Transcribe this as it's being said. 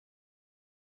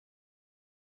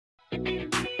Well,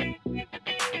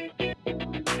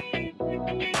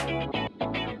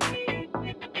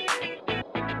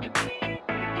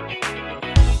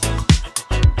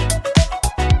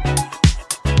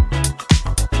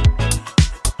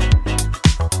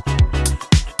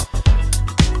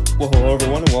 hello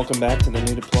everyone, and welcome back to the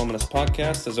new Diplomatist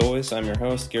Podcast. As always, I'm your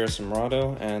host, Garrison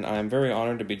Moratto, and I'm very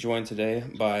honored to be joined today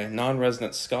by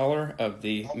non-resident scholar of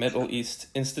the Middle East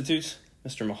Institute,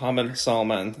 Mr. Mohammed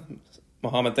Soliman.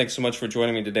 Mohammed, thanks so much for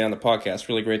joining me today on the podcast.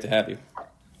 Really great to have you.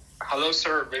 Hello,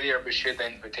 sir. Really appreciate the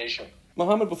invitation.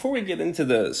 Mohammed, before we get into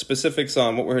the specifics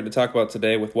on what we're here to talk about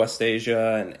today with West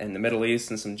Asia and the Middle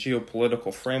East and some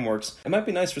geopolitical frameworks, it might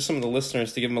be nice for some of the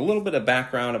listeners to give them a little bit of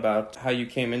background about how you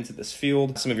came into this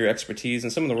field, some of your expertise,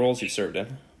 and some of the roles you've served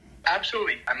in.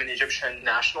 Absolutely. I'm an Egyptian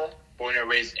national, born and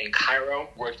raised in Cairo,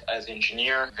 worked as an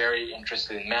engineer, very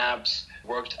interested in maps,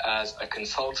 worked as a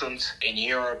consultant in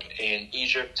Europe, in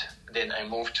Egypt. Then I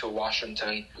moved to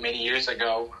Washington many years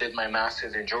ago, did my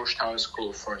master's in Georgetown School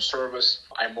of Foreign Service.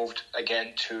 I moved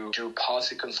again to do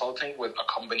policy consulting with a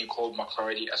company called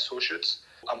McLarty Associates.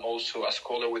 I'm also a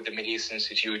scholar with the Middle East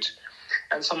Institute.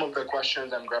 And some of the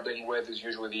questions I'm grappling with is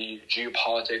usually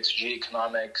geopolitics,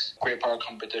 geoeconomics, great power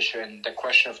competition, the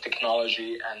question of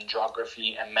technology and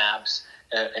geography and maps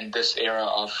in this era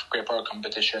of great power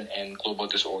competition and global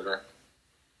disorder.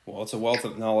 Well, it's a wealth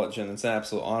of knowledge, and it's an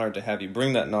absolute honor to have you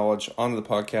bring that knowledge onto the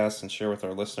podcast and share with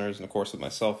our listeners, and of course with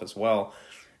myself as well.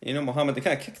 You know, Mohammed, to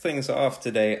kind of kick things off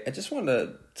today, I just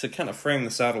wanted to kind of frame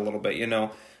this out a little bit. You know,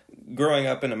 growing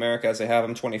up in America as I have,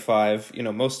 I'm 25,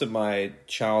 most of my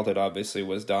childhood obviously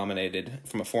was dominated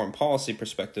from a foreign policy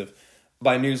perspective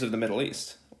by news of the Middle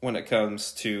East. When it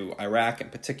comes to Iraq in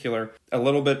particular, a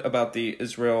little bit about the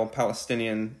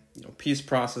Israel-Palestinian peace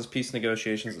process, peace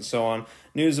negotiations, and so on.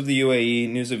 News of the UAE,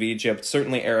 news of Egypt,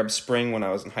 certainly Arab Spring when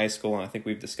I was in high school, and I think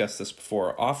we've discussed this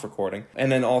before off recording.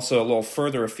 And then also a little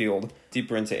further afield,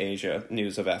 deeper into Asia,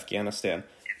 news of Afghanistan.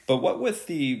 But what with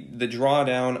the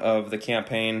drawdown of the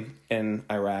campaign in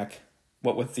Iraq,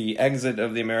 what with the exit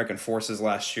of the American forces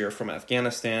last year from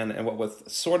Afghanistan, and what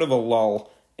with sort of a lull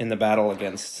in the battle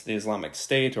against the Islamic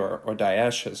State, or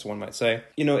Daesh, as one might say,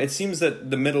 it seems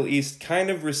that the Middle East kind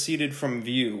of receded from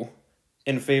view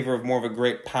in favor of more of a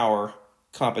great power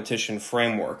competition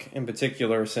framework, in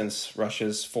particular since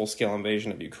Russia's full-scale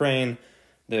invasion of Ukraine,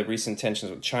 the recent tensions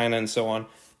with China, and so on.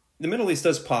 The Middle East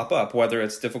does pop up, whether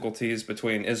it's difficulties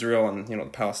between Israel and the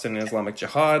Palestinian Islamic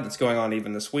Jihad that's going on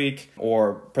even this week,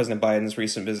 or President Biden's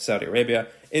recent visit to Saudi Arabia.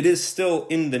 It is still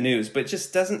in the news, but it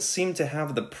just doesn't seem to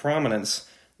have the prominence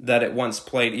that it once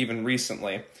played even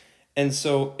recently. And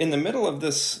so in the middle of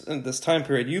this time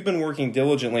period, you've been working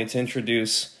diligently to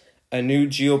introduce a new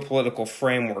geopolitical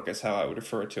framework, is how I would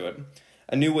refer to it.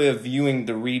 A new way of viewing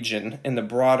the region in the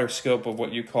broader scope of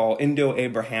what you call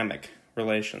Indo-Abrahamic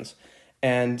relations.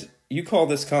 And you call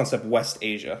this concept West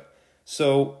Asia.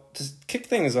 So to kick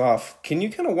things off, can you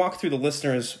kind of walk through the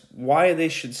listeners why they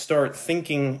should start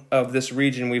thinking of this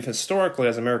region we've historically,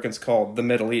 as Americans, called the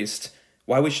Middle East,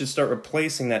 why we should start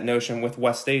replacing that notion with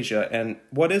West Asia, and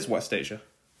what is West Asia?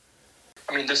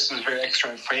 I mean, this is very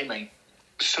excellent framing.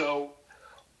 So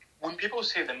when people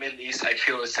say the Middle East, I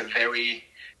feel it's a very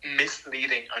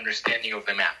misleading understanding of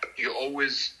the map. You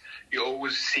always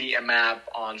see a map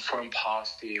on foreign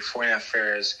policy, foreign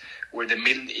affairs, where the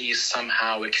Middle East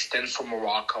somehow extends from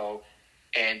Morocco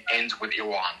and ends with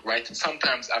Iran, right?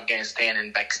 Sometimes Afghanistan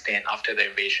and Pakistan after the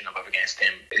invasion of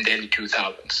Afghanistan in the early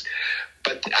 2000s.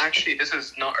 But actually, this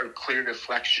is not a clear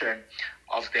reflection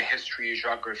of the history,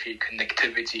 geography,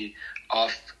 connectivity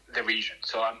of the region.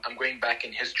 So I'm going back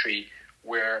in history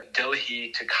where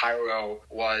Delhi to Cairo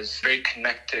was very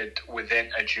connected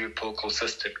within a geopolitical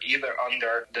system, either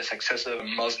under the successive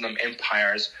Muslim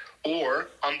empires or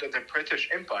under the British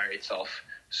Empire itself.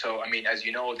 So, as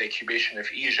you know, the occupation of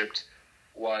Egypt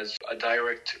was a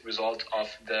direct result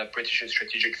of the British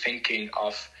strategic thinking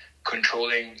of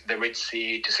controlling the Red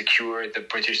Sea to secure the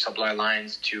British supply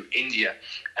lines to India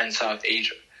and South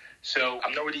Asia. So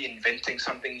I'm not really inventing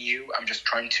something new. I'm just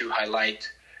trying to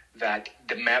highlight that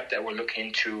the map that we're looking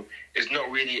into is not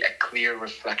really a clear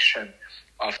reflection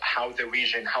of how the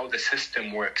region, how the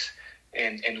system works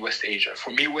in West Asia. For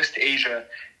me, West Asia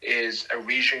is a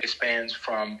region that spans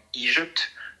from Egypt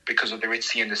because of the Red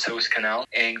Sea and the Suez Canal,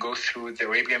 and goes through the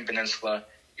Arabian Peninsula,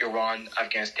 Iran,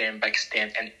 Afghanistan,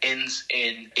 Pakistan, and ends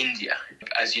in India.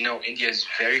 As you know, India is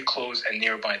very close and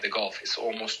nearby the Gulf. It's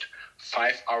almost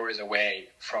 5 hours away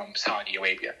from Saudi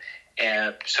Arabia.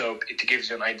 And so it gives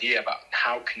you an idea about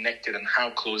how connected and how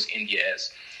close India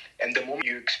is. And the moment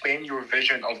you expand your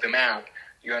vision of the map,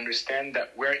 you understand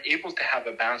that we're able to have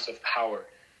a balance of power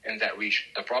in that region.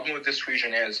 The problem with this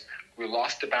region is we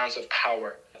lost the balance of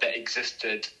power that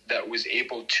existed, that was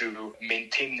able to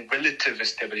maintain relative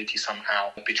stability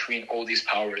somehow between all these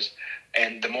powers.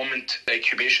 And the moment the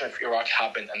occupation of Iraq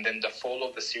happened and then the fall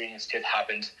of the Syrian state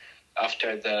happened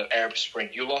after the Arab Spring,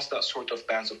 you lost that sort of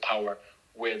balance of power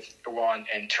with Iran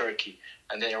and Turkey.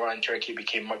 And then Iran and Turkey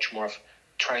became much more of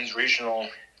transregional,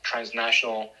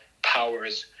 transnational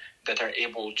powers that are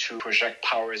able to project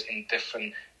powers in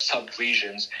different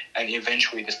sub-regions and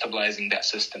eventually destabilizing that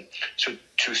system. So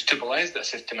to stabilize that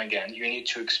system again, you need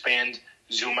to expand,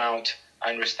 zoom out,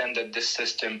 understand that this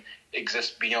system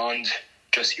exists beyond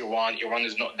just Iran. Iran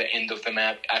is not the end of the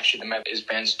map. Actually, the map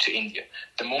expands to India.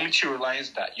 The moment you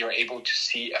realize that, you're able to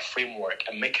see a framework,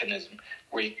 a mechanism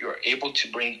where you're able to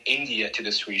bring India to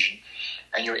this region,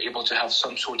 and you're able to have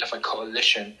some sort of a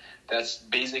coalition that's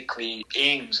basically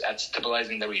aims at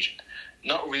stabilizing the region.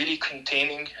 Not really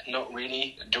containing, not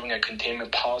really doing a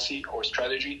containment policy or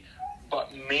strategy, but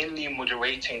mainly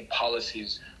moderating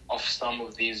policies of some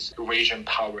of these Eurasian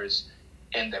powers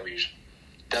in the region.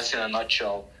 That's in a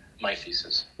nutshell my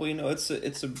thesis. Well,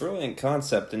 it's a brilliant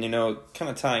concept, and kind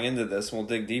of tying into this, we'll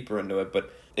dig deeper into it,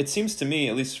 but it seems to me,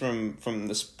 at least from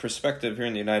this perspective here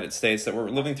in the United States, that we're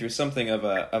living through something of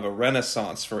a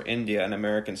renaissance for India and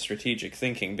American strategic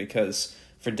thinking, because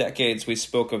for decades we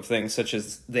spoke of things such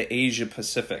as the Asia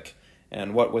Pacific,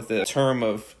 and what with the term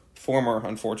of former,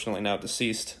 unfortunately now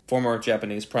deceased, former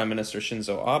Japanese Prime Minister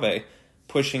Shinzo Abe,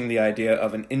 pushing the idea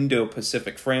of an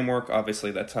Indo-Pacific framework,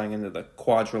 obviously that tying into the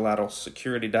quadrilateral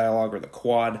security dialogue, or the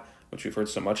Quad, which we've heard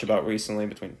so much about recently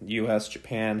between the U.S.,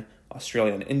 Japan,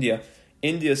 Australia, and India.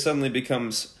 India suddenly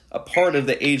becomes a part of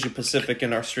the Asia-Pacific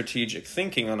in our strategic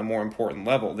thinking on a more important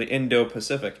level, the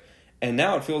Indo-Pacific. And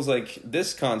now it feels like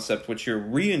this concept, which you're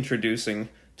reintroducing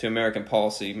to American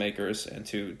policymakers and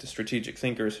to the strategic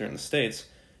thinkers here in the States,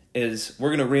 is we're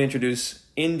going to reintroduce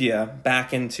India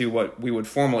back into what we would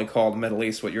formerly call the Middle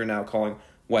East, what you're now calling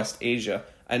West Asia.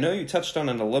 I know you touched on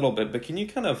it a little bit, but can you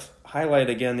kind of highlight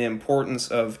again the importance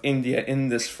of India in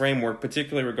this framework,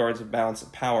 particularly in regards to balance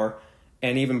of power,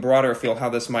 and even broader field, how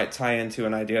this might tie into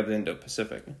an idea of the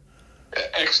Indo-Pacific?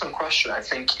 Excellent question. I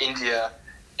think India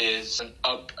is an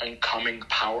up-and-coming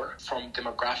power, from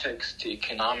demographics to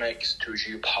economics to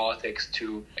geopolitics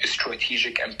to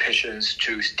strategic ambitions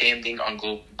to standing on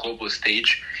global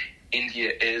stage.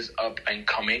 India is up and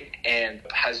coming and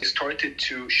has started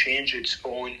to change its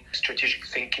own strategic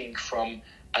thinking from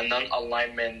a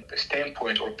non-alignment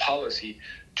standpoint or policy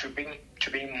to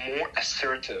being more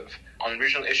assertive on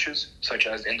regional issues such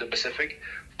as Indo-Pacific,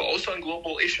 but also on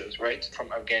global issues, right?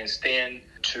 From Afghanistan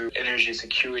to energy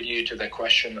security to the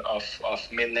question of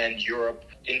mainland Europe.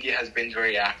 India has been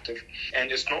very active. And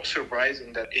it's not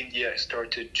surprising that India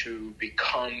started to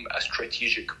become a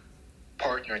strategic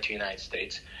partner to the United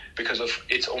States because of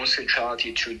its own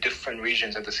centrality to different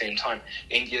regions at the same time.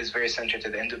 India is very central to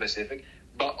the Indo-Pacific,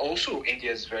 but also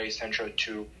India is very central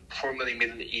to formerly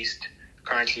Middle East,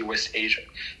 currently West Asia.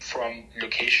 From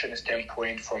location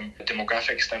standpoint, from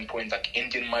demographic standpoint, like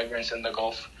Indian migrants in the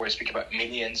Gulf, we're speaking about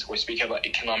millions. We're speaking about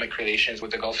economic relations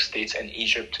with the Gulf states and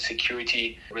Egypt,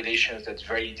 security relations that's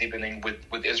very deepening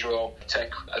with Israel.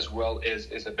 Tech as well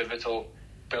is a pivotal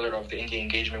pillar of the Indian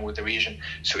engagement with the region.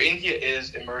 So India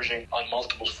is emerging on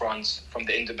multiple fronts, from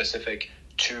the Indo-Pacific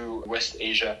to West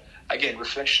Asia. Again,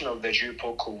 reflection of the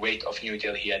geopolitical weight of New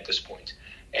Delhi at this point.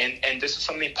 And this is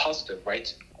something positive,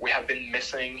 right? We have been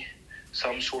missing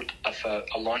some sort of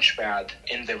a launch pad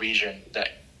in the region that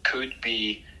could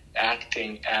be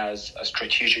acting as a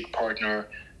strategic partner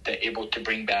that able to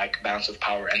bring back balance of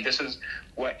power. And this is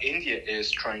what India is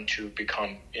trying to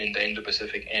become in the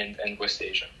Indo-Pacific and West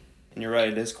Asia. And you're right,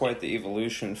 it is quite the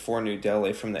evolution for New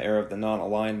Delhi from the era of the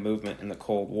non-aligned movement in the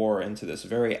Cold War into this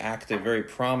very active, very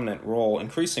prominent role,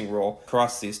 increasing role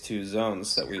across these two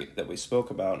zones that we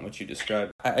spoke about and which you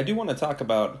described. I do want to talk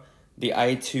about the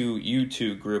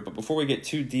I2U2 group, but before we get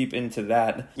too deep into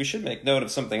that, we should make note of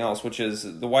something else, which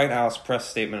is the White House press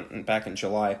statement back in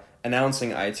July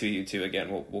announcing I2U2.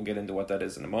 Again, we'll get into what that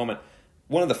is in a moment.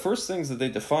 One of the first things that they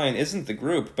define isn't the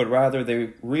group, but rather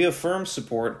they reaffirm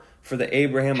support for the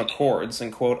Abraham Accords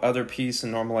and, quote, other peace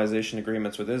and normalization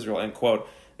agreements with Israel, end quote.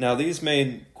 Now, these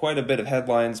made quite a bit of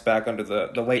headlines back under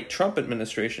the late Trump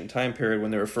administration time period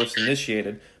when they were first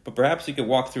initiated, but perhaps you could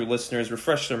walk through listeners,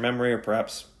 refresh their memory, or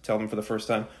perhaps tell them for the first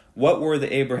time, what were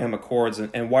the Abraham Accords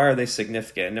and why are they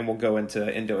significant? And then we'll go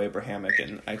into Indo-Abrahamic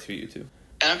and I2U2.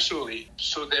 Absolutely.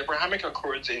 So the Abrahamic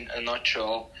Accords, in a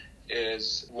nutshell,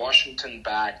 is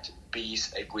Washington-backed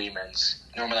peace agreements,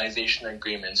 normalization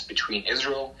agreements between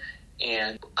Israel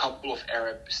and a couple of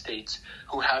Arab states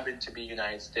who happen to be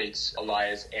United States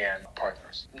allies and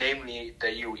partners, namely the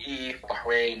UAE,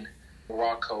 Bahrain,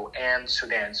 Morocco, and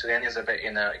Sudan. Sudan is a bit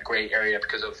in a gray area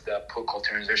because of the political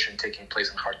transition taking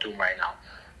place in Khartoum right now.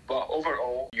 But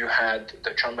overall, you had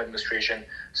the Trump administration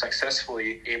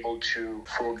successfully able to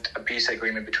forge a peace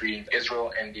agreement between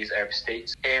Israel and these Arab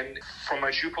states. And from a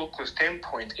geopolitical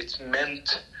standpoint, it's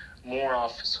meant more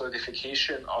of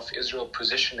solidification of Israel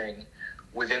positioning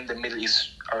within the Middle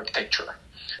East architecture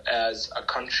as a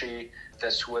country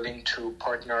that's willing to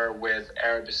partner with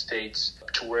Arab states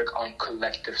to work on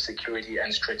collective security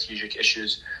and strategic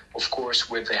issues, of course,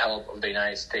 with the help of the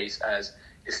United States as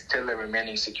is still a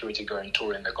remaining security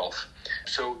guarantor in the Gulf.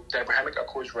 So the Abrahamic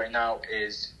Accords right now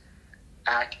is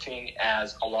acting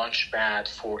as a launch pad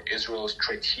for Israel's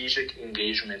strategic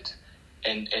engagement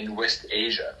in West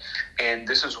Asia. And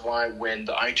this is why when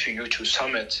the I2U2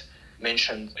 summit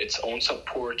mentioned its own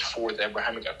support for the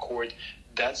Abrahamic Accord,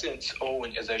 that's its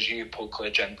own as a geopolitical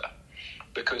agenda.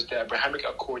 Because the Abrahamic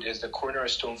Accord is the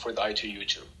cornerstone for the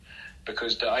I2U2.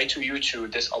 Because the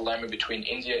I2U2, this alignment between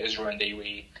India, Israel, and the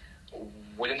UAE,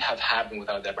 wouldn't have happened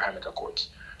without the Abrahamic Accords.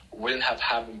 Wouldn't have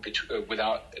happened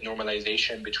without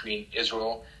normalization between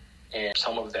Israel and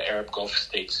some of the Arab Gulf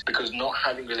states. Because not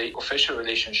having official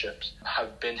relationships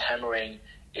have been hammering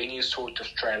any sort of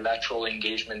trilateral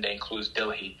engagement that includes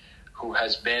Delhi, who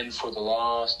has been for the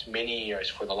last many years,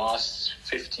 for the last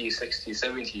 50, 60,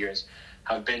 70 years,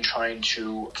 have been trying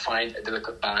to find a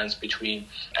delicate balance between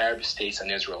Arab states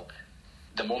and Israel.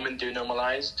 The moment they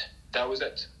normalized, that was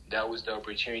it. That was the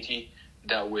opportunity.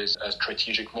 That was a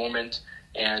strategic moment.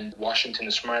 And Washington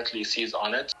smartly seized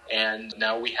on it. And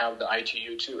now we have the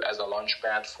I2U2 as a launch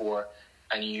pad for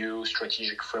a new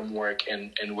strategic framework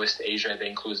in West Asia that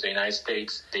includes the United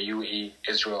States, the UAE,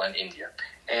 Israel, and India,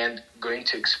 and going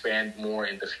to expand more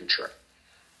in the future.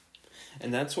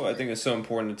 And that's why I think it's so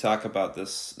important to talk about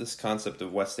this concept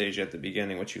of West Asia at the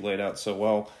beginning, which you laid out so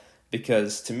well.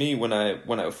 Because to me, when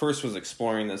I first was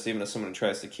exploring this, even as someone who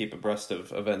tries to keep abreast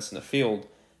of events in the field,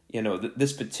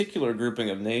 this particular grouping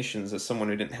of nations, as someone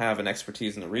who didn't have an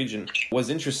expertise in the region, was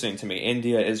interesting to me.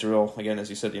 India, Israel, again, as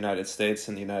you said, the United States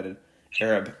and the United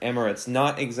Arab Emirates,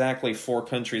 not exactly four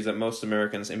countries that most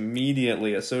Americans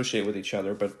immediately associate with each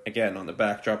other, but again, on the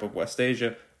backdrop of West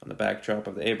Asia, on the backdrop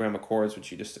of the Abraham Accords,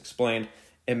 which you just explained,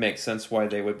 it makes sense why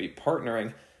they would be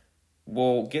partnering.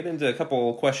 We'll get into a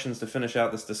couple questions to finish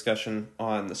out this discussion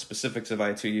on the specifics of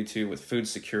I2U2 with food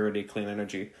security, clean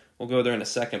energy. We'll go there in a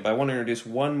second, but I want to introduce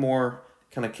one more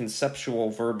kind of conceptual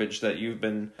verbiage that you've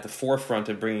been at the forefront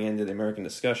of bringing into the American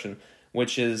discussion,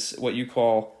 which is what you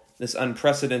call this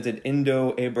unprecedented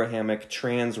Indo-Abrahamic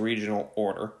trans-regional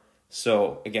order.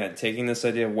 So, again, taking this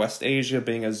idea of West Asia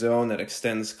being a zone that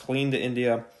extends clean to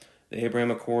India, the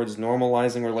Abraham Accords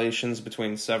normalizing relations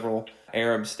between several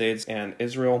Arab states and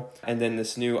Israel, and then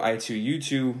this new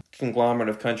I2U2 conglomerate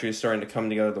of countries starting to come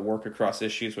together to work across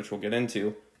issues, which we'll get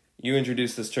into. You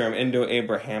introduced this term,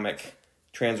 Indo-Abrahamic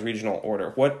trans-regional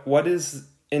order. What is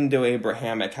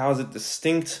Indo-Abrahamic? How is it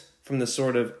distinct from the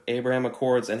sort of Abraham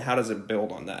Accords, and how does it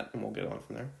build on that? And we'll get on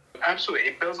from there. Absolutely.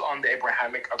 It builds on the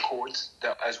Abrahamic Accords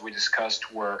that, as we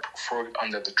discussed, were formed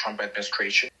under the Trump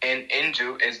administration. And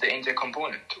Indo is the India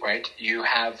component, right? You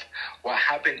have, what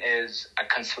happened is a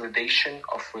consolidation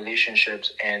of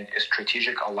relationships and a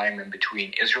strategic alignment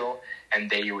between Israel and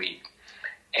the UAE.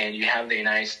 And you have the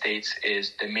United States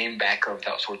is the main backer of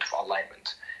that sort of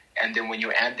alignment. And then when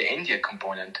you add the India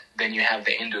component, then you have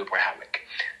the Indo-Abrahamic.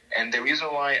 And the reason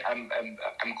why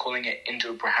I'm calling it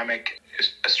Indo-Abrahamic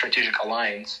a strategic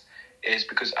alliance is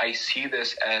because I see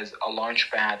this as a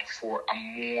launch pad for a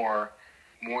more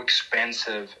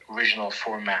expansive regional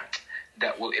format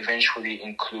that will eventually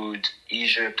include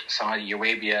Egypt, Saudi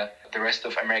Arabia, the rest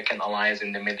of American allies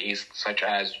in the Middle East, such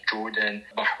as Jordan,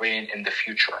 Bahrain in the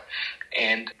future.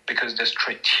 And because the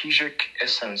strategic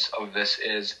essence of this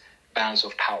is balance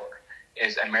of power,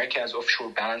 is America as offshore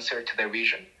balancer to the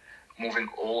region, moving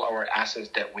all our assets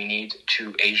that we need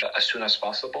to Asia as soon as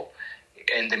possible.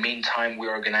 In the meantime,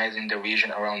 we're organizing the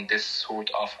region around this sort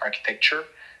of architecture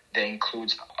that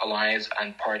includes allies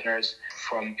and partners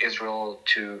from Israel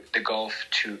to the Gulf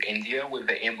to India, with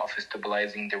the aim of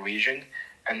stabilizing the region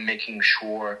and making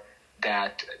sure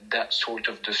that that sort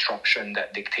of disruption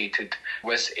that dictated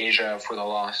West Asia for the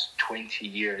last 20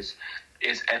 years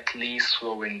is at least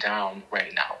slowing down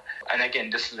right now. And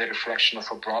again, this is a reflection of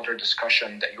a broader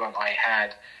discussion that you and I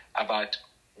had about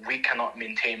we cannot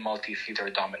maintain multi-theater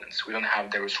dominance. We don't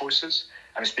have the resources.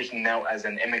 I'm speaking now as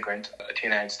an immigrant to the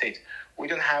United States. We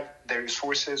don't have the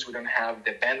resources, we don't have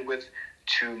the bandwidth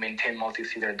to maintain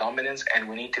multi-theater dominance, and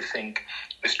we need to think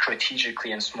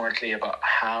strategically and smartly about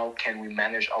how can we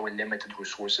manage our limited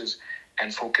resources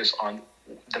and focus on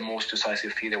the most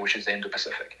decisive theater, which is the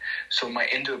Indo-Pacific. So my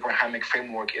Indo-Abrahamic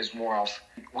framework is more of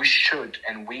we should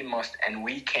and we must and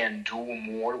we can do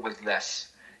more with less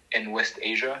in West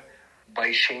Asia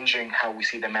by changing how we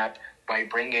see the map, by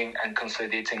bringing and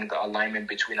consolidating the alignment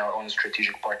between our own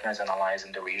strategic partners and allies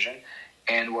in the region,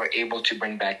 and we're able to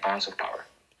bring back balance of power.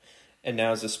 And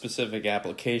now as a specific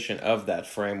application of that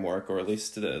framework, or at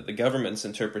least the government's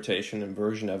interpretation and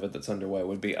version of it that's underway,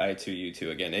 would be I2U2.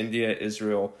 Again, India,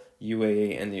 Israel,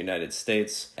 UAE, and the United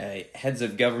States. A heads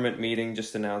of government meeting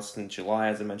just announced in July,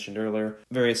 as I mentioned earlier.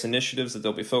 Various initiatives that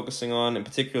they'll be focusing on. In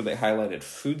particular, they highlighted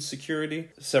food security.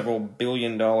 Several $1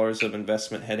 billion of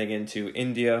investment heading into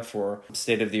India for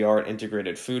state-of-the-art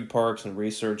integrated food parks and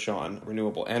research on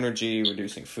renewable energy,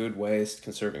 reducing food waste,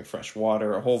 conserving fresh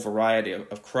water, a whole variety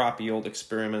of crop yield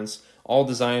experiments, all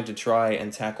designed to try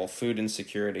and tackle food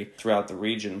insecurity throughout the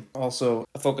region. Also,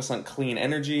 a focus on clean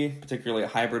energy, particularly a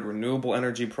hybrid renewable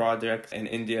energy project in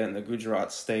India and the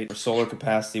Gujarat state for solar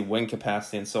capacity, wind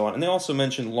capacity, and so on. And they also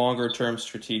mentioned longer-term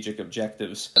strategic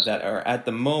objectives that are at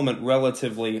the moment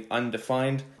relatively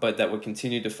undefined, but that would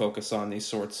continue to focus on these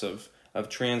sorts of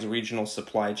trans-regional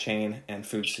supply chain and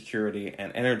food security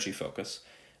and energy focus.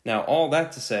 Now, all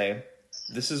that to say,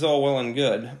 this is all well and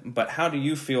good, but how do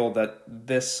you feel that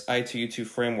this I2U2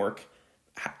 framework,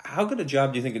 how good a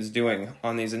job do you think it's doing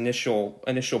on these initial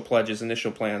pledges,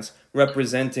 initial plans,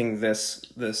 representing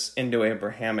this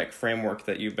Indo-Abrahamic framework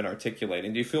that you've been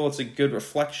articulating? Do you feel it's a good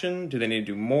reflection? Do they need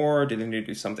to do more? Do they need to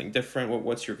do something different?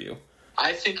 What's your view?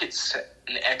 I think it's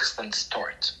an excellent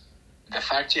start. The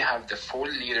fact you have the 4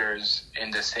 leaders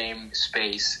in the same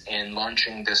space in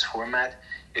launching this format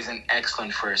is an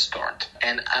excellent first start.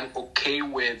 And I'm okay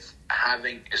with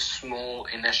having a small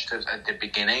initiatives at the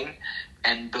beginning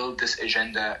and build this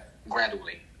agenda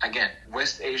gradually. Again,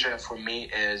 West Asia for me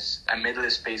is a middle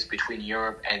space between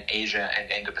Europe and Asia and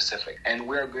Indo-Pacific. And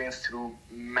we're going through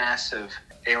massive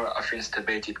era of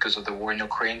instability because of the war in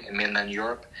Ukraine in mainland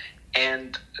Europe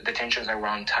and the tensions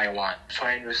around Taiwan. So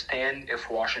I understand if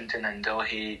Washington and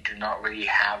Delhi do not really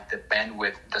have the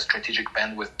bandwidth, the strategic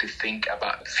bandwidth to think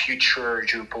about future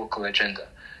geopolitical agenda.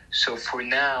 So for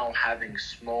now, having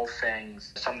small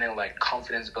things, something like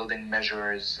confidence building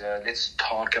measures, let's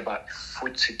talk about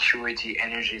food security,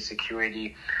 energy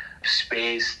security,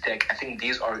 space, tech. I think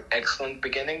these are excellent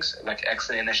beginnings, like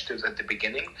excellent initiatives at the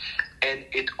beginning. And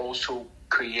it also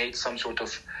creates some sort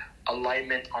of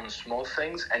alignment on small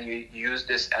things, and you use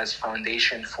this as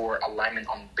foundation for alignment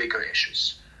on bigger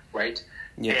issues, right?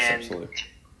 Yes, and absolutely.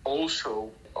 Also,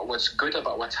 what's good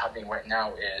about what's happening right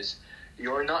now is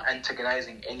you're not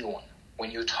antagonizing anyone.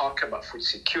 When you talk about food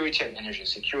security and energy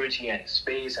security and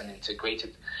space and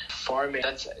integrated farming,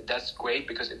 that's great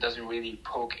because it doesn't really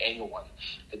poke anyone.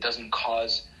 It doesn't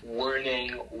cause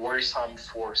worrisome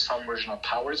for some regional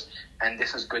powers, and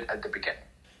this is good at the beginning.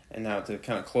 And now to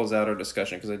kind of close out our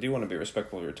discussion, because I do want to be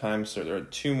respectful of your time, sir, there are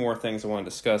 2 more things I want to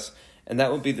discuss, and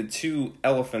that would be the 2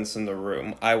 elephants in the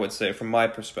room, I would say, from my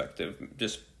perspective,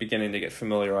 just beginning to get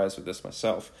familiarized with this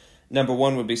myself. Number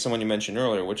 1 would be someone you mentioned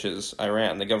earlier, which is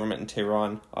Iran. The government in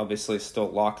Tehran obviously still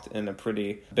locked in a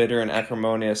pretty bitter and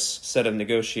acrimonious set of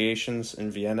negotiations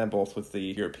in Vienna, both with the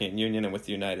European Union and with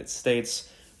the United States,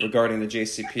 regarding the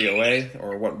JCPOA,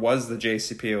 or what was the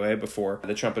JCPOA before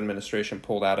the Trump administration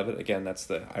pulled out of it. Again, that's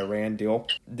the Iran deal.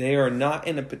 They are not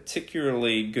in a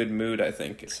particularly good mood, I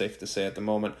think it's safe to say at the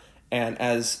moment. And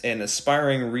as an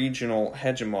aspiring regional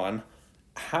hegemon,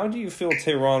 how do you feel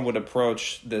Tehran would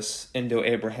approach this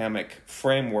Indo-Abrahamic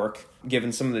framework,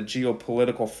 given some of the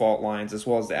geopolitical fault lines as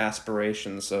well as the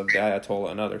aspirations of the Ayatollah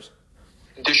and others?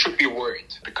 They should be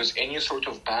worried, because any sort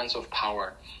of balance of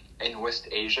power in West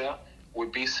Asia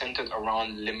would be centered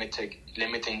around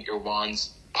limiting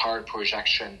Iran's power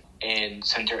projection in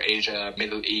Central Asia,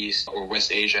 Middle East, or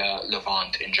West Asia,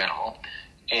 Levant in general.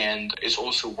 And it's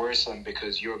also worrisome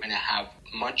because you're going to have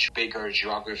much bigger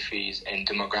geographies and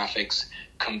demographics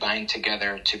combined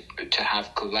together to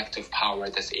have collective power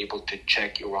that's able to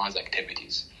check Iran's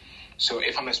activities. So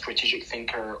if I'm a strategic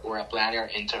thinker or a planner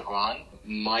in Tehran,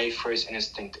 my first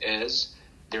instinct is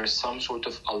there's some sort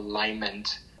of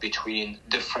alignment between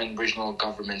different regional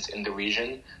governments in the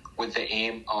region with the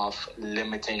aim of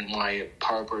limiting my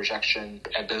power projection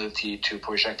ability to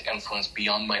project influence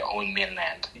beyond my own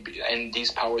mainland. And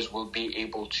these powers will be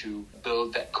able to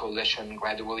build that coalition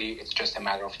gradually. It's just a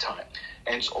matter of time.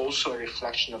 And it's also a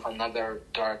reflection of another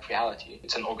dark reality.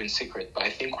 It's an open secret, but I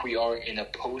think we are in a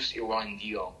post-Iran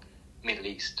deal Middle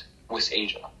East, West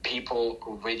Asia. People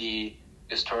already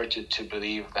started to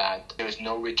believe that there's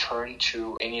no return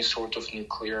to any sort of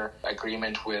nuclear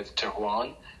agreement with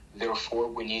Tehran. Therefore,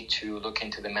 we need to look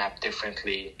into the map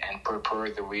differently and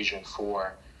prepare the region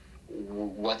for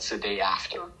what's the day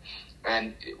after.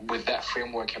 And with that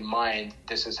framework in mind,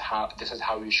 this is how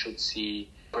we should see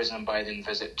President Biden's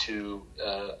visit to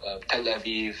Tel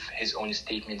Aviv, his own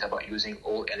statement about using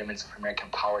all elements of American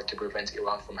power to prevent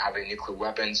Iran from having nuclear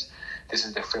weapons. This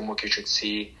is the framework you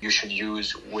should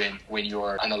use when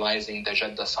you're analyzing the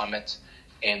Jeddah summit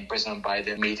and President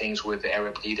Biden meetings with the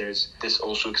Arab leaders. This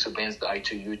also explains the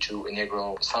I2U2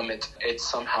 inaugural summit. It's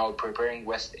somehow preparing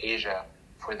West Asia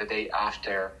for the day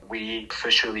after we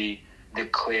officially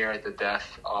declare the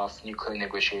death of nuclear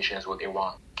negotiations with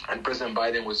Iran. And President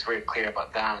Biden was very clear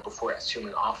about that before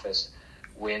assuming office,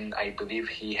 when I believe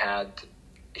he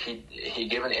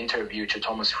gave an interview to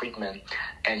Thomas Friedman,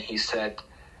 and he said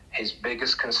his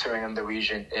biggest concern in the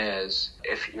region is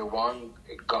if Iran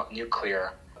got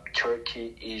nuclear,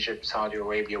 Turkey, Egypt, Saudi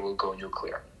Arabia will go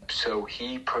nuclear. So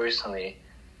he personally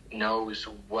knows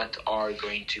what are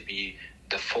going to be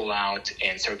the fallout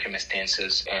and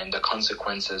circumstances and the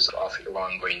consequences of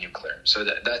Iran going nuclear. So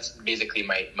that's basically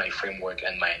my framework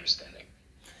and my understanding.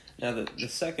 Now, the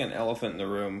second elephant in the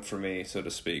room for me, so to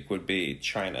speak, would be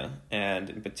China. And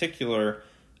in particular,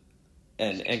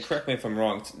 and correct me if I'm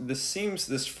wrong, this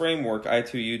framework,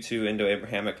 I2U2,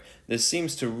 Indo-Abrahamic, this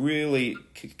seems to really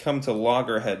come to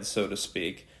loggerheads, so to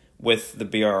speak, with the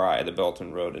BRI, the Belt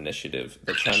and Road Initiative,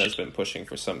 that China's been pushing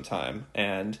for some time.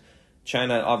 And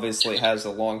China obviously has a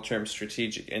long-term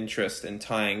strategic interest in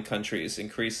tying countries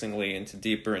increasingly into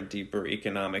deeper and deeper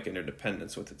economic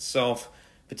interdependence with itself,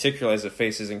 particularly as it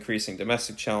faces increasing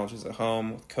domestic challenges at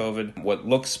home with COVID, what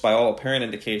looks by all apparent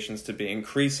indications to be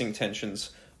increasing tensions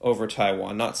over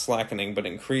Taiwan, not slackening, but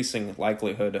increasing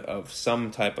likelihood of some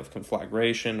type of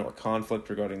conflagration or conflict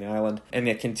regarding the island, and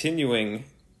yet continuing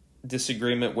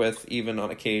disagreement with, even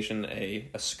on occasion, a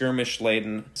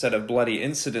skirmish-laden set of bloody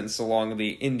incidents along the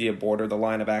India border, the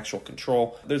line of actual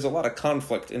control. There's a lot of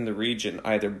conflict in the region,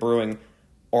 either brewing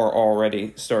or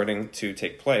already starting to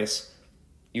take place.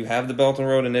 You have the Belt and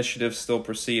Road Initiative still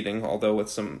proceeding, although with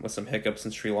some hiccups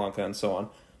in Sri Lanka and so on.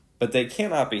 But they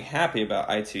cannot be happy about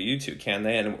I2U2, can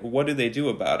they? And what do they do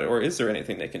about it? Or is there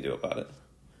anything they can do about it?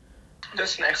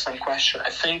 That's an excellent question. I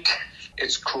think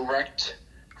it's correct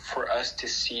for us to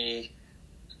see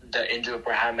the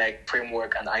Indo-Abrahamic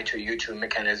framework and I2U2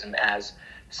 mechanism as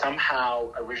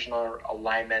somehow a regional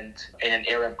alignment in an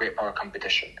era of great power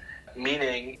competition.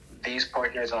 Meaning these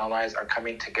partners and allies are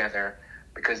coming together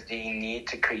because they need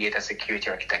to create a security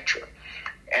architecture.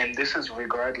 And this is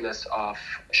regardless of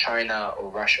China or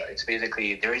Russia. It's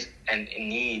basically there is a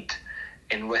need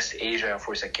in West Asia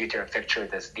for security architecture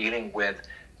that's dealing with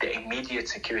the immediate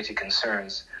security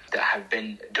concerns that have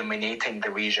been dominating the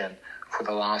region for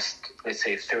the last, let's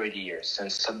say, 30 years,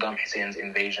 since Saddam Hussein's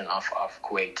invasion of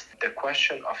Kuwait. The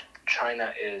question of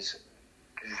China is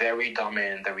very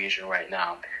dominant in the region right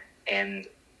now. And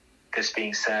this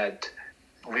being said,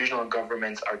 regional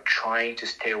governments are trying to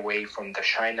stay away from the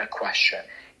China question,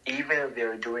 even if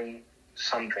they're doing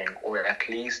something, or at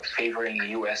least favoring the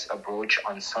U.S. approach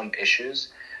on some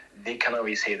issues. They cannot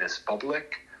really say this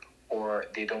public, or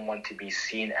they don't want to be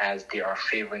seen as they are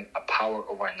favoring a power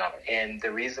over another. And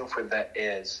the reason for that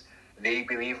is they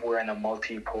believe we're in a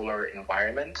multipolar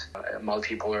environment, a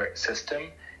multipolar system,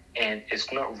 and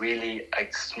it's not really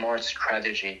a smart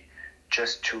strategy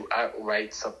just to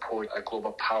outright support a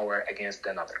global power against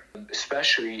another,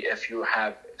 especially if you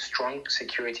have strong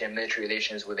security and military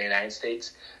relations with the United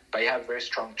States, but you have very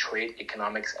strong trade,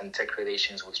 economics, and tech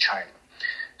relations with China.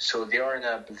 So they are in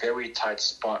a very tight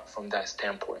spot from that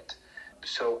standpoint.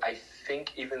 So I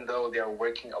think even though they are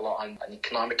working a lot on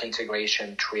economic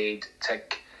integration, trade,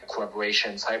 tech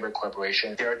cooperation, cyber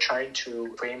cooperation, they are trying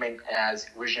to frame it as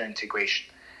regional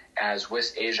integration, as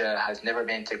West Asia has never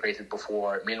been integrated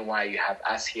before. Meanwhile, you have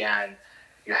ASEAN,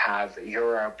 you have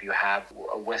Europe, you have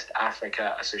a West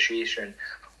Africa association,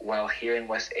 while here in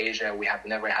West Asia, we have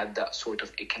never had that sort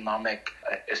of economic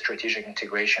strategic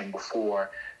integration before.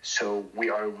 So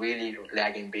we are really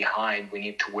lagging behind. We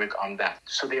need to work on that.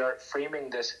 So they are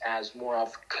framing this as more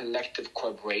of collective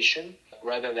collaboration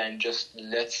rather than just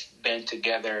let's band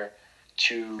together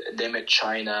to limit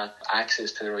China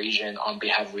access to the region on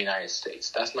behalf of the United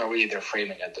States. That's not really their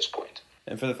framing at this point.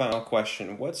 And for the final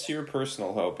question, what's your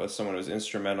personal hope as someone who's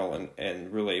instrumental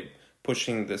in really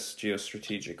pushing this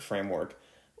geostrategic framework?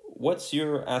 What's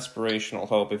your aspirational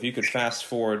hope? If you could fast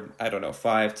forward,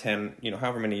 5, 10,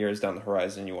 however many years down the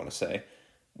horizon you want to say,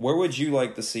 where would you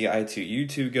like to see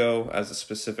I2U2 go as a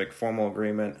specific formal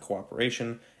agreement,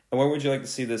 cooperation? And where would you like to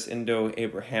see this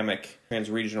Indo-Abrahamic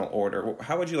transregional order?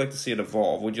 How would you like to see it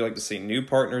evolve? Would you like to see new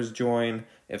partners join?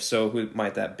 If so, who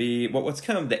might that be? What's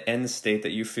kind of the end state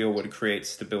that you feel would create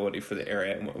stability for the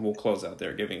area? And we'll close out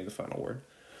there, giving you the final word.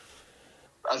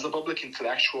 As a public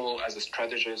intellectual, as a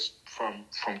strategist from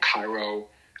Cairo,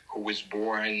 who was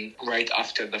born right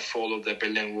after the fall of the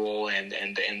Berlin Wall and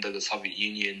the end of the Soviet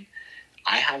Union,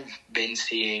 I have been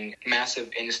seeing massive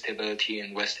instability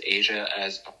in West Asia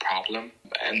as a problem.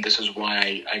 And this is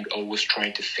why I'm always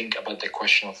trying to think about the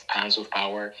question of balance of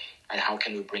power and how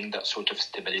can we bring that sort of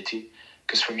stability.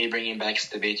 Because for me, bringing back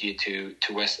stability to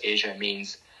West Asia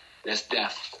means less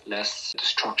death, less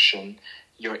destruction.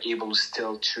 You're able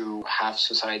still to have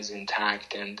societies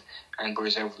intact and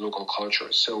preserve local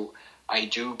culture. So I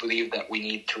do believe that we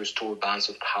need to restore balance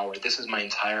of power. This is my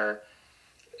entire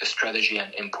strategy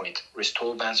and endpoint.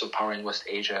 Restore balance of power in West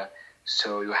Asia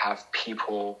so you have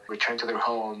people return to their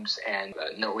homes and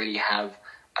not really have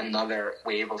another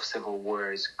wave of civil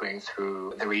wars going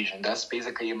through the region. That's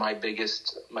basically my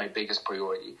biggest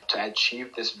priority. To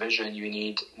achieve this vision, you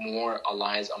need more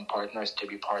allies and partners to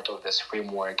be part of this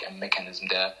framework and mechanism.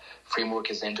 The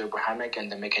framework is Indo-Abrahamic and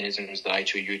the mechanism is the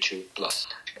I2U2+.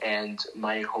 And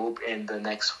my hope in the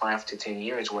next 5 to 10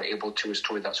 years, we're able to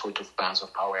restore that sort of balance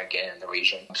of power again in the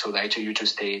region. So the I2U2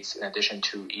 states, in addition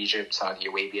to Egypt, Saudi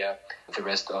Arabia, the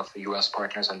rest of the U.S.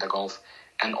 partners in the Gulf,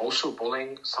 and also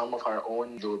pulling some of our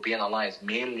own European allies,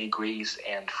 mainly Greece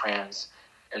and France,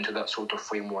 into that sort of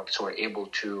framework. So we're able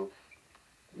to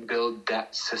build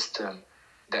that system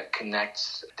that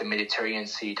connects the Mediterranean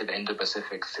Sea to the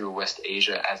Indo-Pacific through West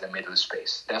Asia as a middle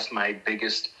space. This is my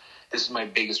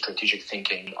biggest strategic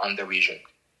thinking on the region.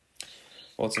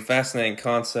 Well, it's a fascinating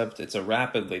concept. It's a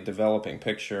rapidly developing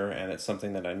picture, and it's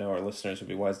something that I know our listeners would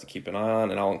be wise to keep an eye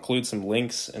on. And I'll include some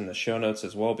links in the show notes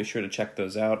as well. Be sure to check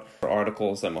those out for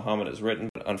articles that Mohammed has written.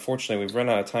 But unfortunately, we've run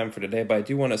out of time for today, but I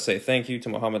do want to say thank you to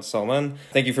Mohammed Soliman.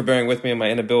 Thank you for bearing with me in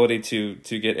my inability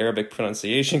to get Arabic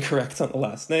pronunciation correct on the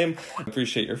last name. I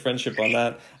appreciate your friendship on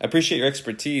that. I appreciate your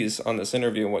expertise on this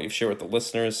interview and what you've shared with the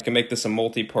listeners. I can make this a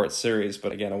multi-part series,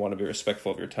 but again, I want to be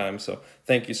respectful of your time. So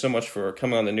thank you so much for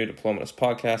coming on the New Diplomatist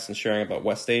Podcast and sharing about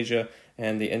West Asia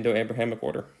and the Indo-Abrahamic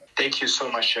order. Thank you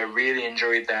so much. I really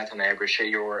enjoyed that, and I appreciate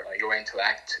your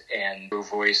intellect and your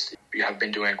voice. You have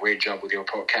been doing a great job with your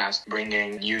podcast,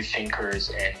 bringing new thinkers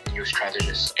and new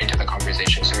strategists into the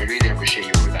conversation. So I really appreciate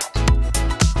you for that.